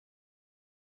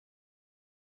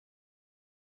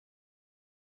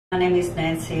My name is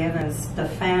Nancy Evans, the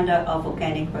founder of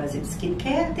Organic Rosehip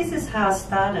Skincare. This is how I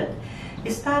started.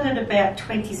 It started about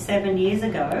 27 years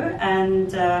ago, and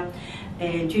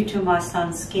due to my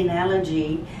son's skin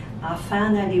allergy, I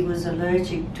found that he was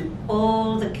allergic to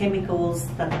all the chemicals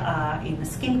that are in the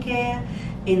skincare,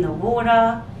 in the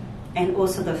water, and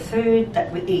also the food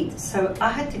that we eat. So I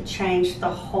had to change the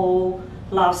whole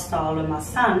lifestyle of my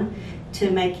son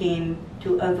to make him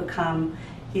to overcome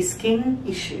his skin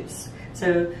issues.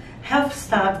 So health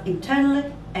starts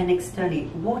internally and externally.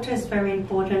 Water is very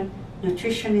important,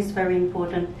 nutrition is very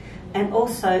important, and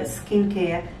also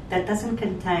skincare that doesn't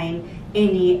contain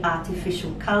any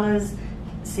artificial colors,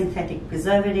 synthetic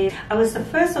preservatives. I was the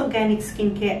first organic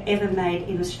skincare ever made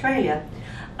in Australia,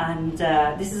 and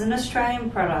this is an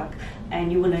Australian product,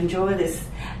 and you will enjoy this.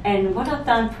 And what I've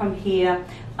done from here,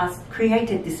 I've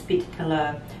created this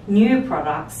particular new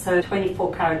product, so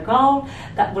 24 karat gold,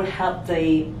 that will help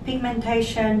the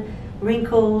pigmentation,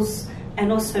 wrinkles,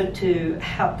 and also to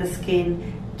help the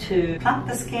skin, to plump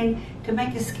the skin, to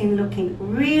make your skin looking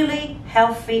really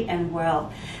healthy and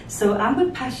well. So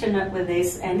I'm passionate with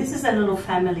this, and this is a little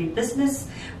family business.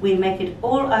 We make it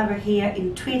all over here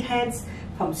in Tweed Heads,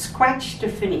 from scratch to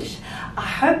finish. I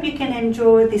hope you can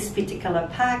enjoy this particular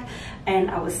pack, and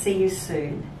I will see you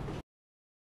soon.